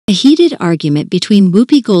A heated argument between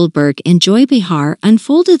Whoopi Goldberg and Behar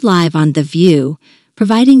unfolded live on The View,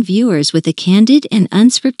 providing viewers with a candid and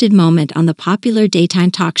unscripted moment on the popular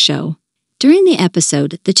daytime talk show. During the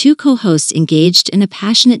episode, the two co-hosts engaged in a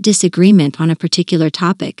passionate disagreement on a particular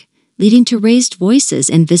topic, leading to raised voices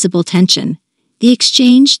and visible tension. The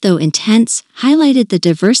exchange, though intense, highlighted the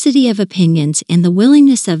diversity of opinions and the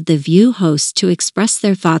willingness of The View hosts to express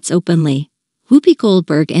their thoughts openly. Whoopi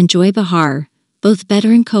Goldberg and Behar, both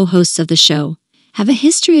veteran co-hosts of the show, have a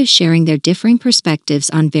history of sharing their differing perspectives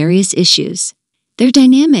on various issues. Their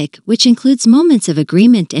dynamic, which includes moments of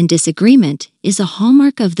agreement and disagreement, is a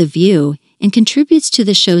hallmark of The View and contributes to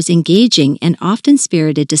the show's engaging and often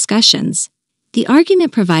spirited discussions. The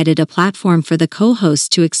argument provided a platform for the co-hosts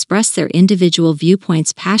to express their individual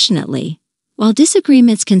viewpoints passionately. While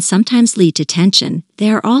disagreements can sometimes lead to tension, they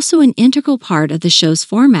are also an integral part of the show's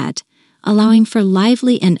format, allowing for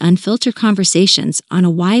lively and unfiltered conversations on a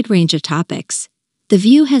wide range of topics. The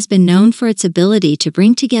View has been known for its ability to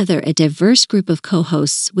bring together a diverse group of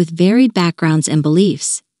co-hosts with varied backgrounds and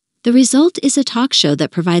beliefs. The result is a talk show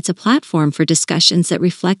that provides a platform for discussions that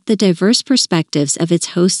reflect the diverse perspectives of its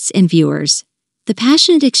hosts and viewers. The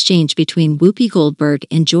passionate exchange between Whoopi Goldberg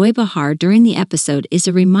and Behar during the episode is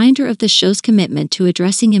a reminder of the show's commitment to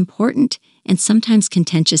addressing important and sometimes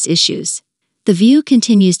contentious issues. The View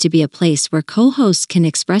continues to be a place where co-hosts can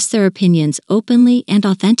express their opinions openly and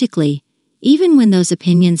authentically, even when those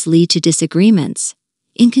opinions lead to disagreements.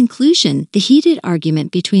 In conclusion, the heated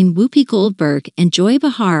argument between Whoopi Goldberg and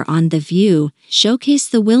Behar on The View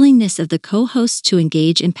showcased the willingness of the co-hosts to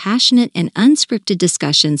engage in passionate and unscripted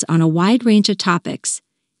discussions on a wide range of topics.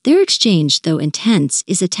 Their exchange, though intense,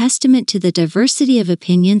 is a testament to the diversity of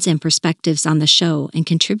opinions and perspectives on the show and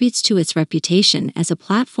contributes to its reputation as a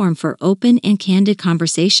platform for open and candid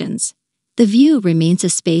conversations. The View remains a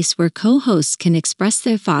space where co-hosts can express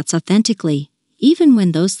their thoughts authentically, even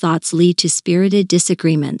when those thoughts lead to spirited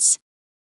disagreements.